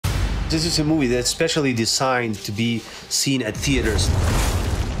This is a movie that's specially designed to be seen at theaters.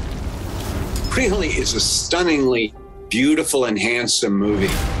 Really is a stunningly beautiful and handsome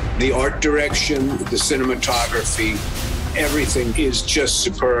movie. The art direction, the cinematography, everything is just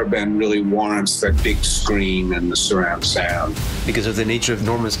superb and really warrants that big screen and the surround sound. Because of the nature of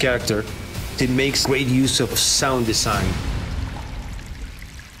Norman's character, it makes great use of sound design.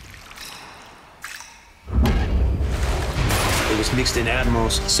 It was mixed in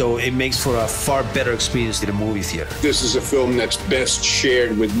Atmos, so it makes for a far better experience in a movie theater. This is a film that's best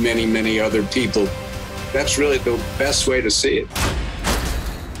shared with many, many other people. That's really the best way to see it.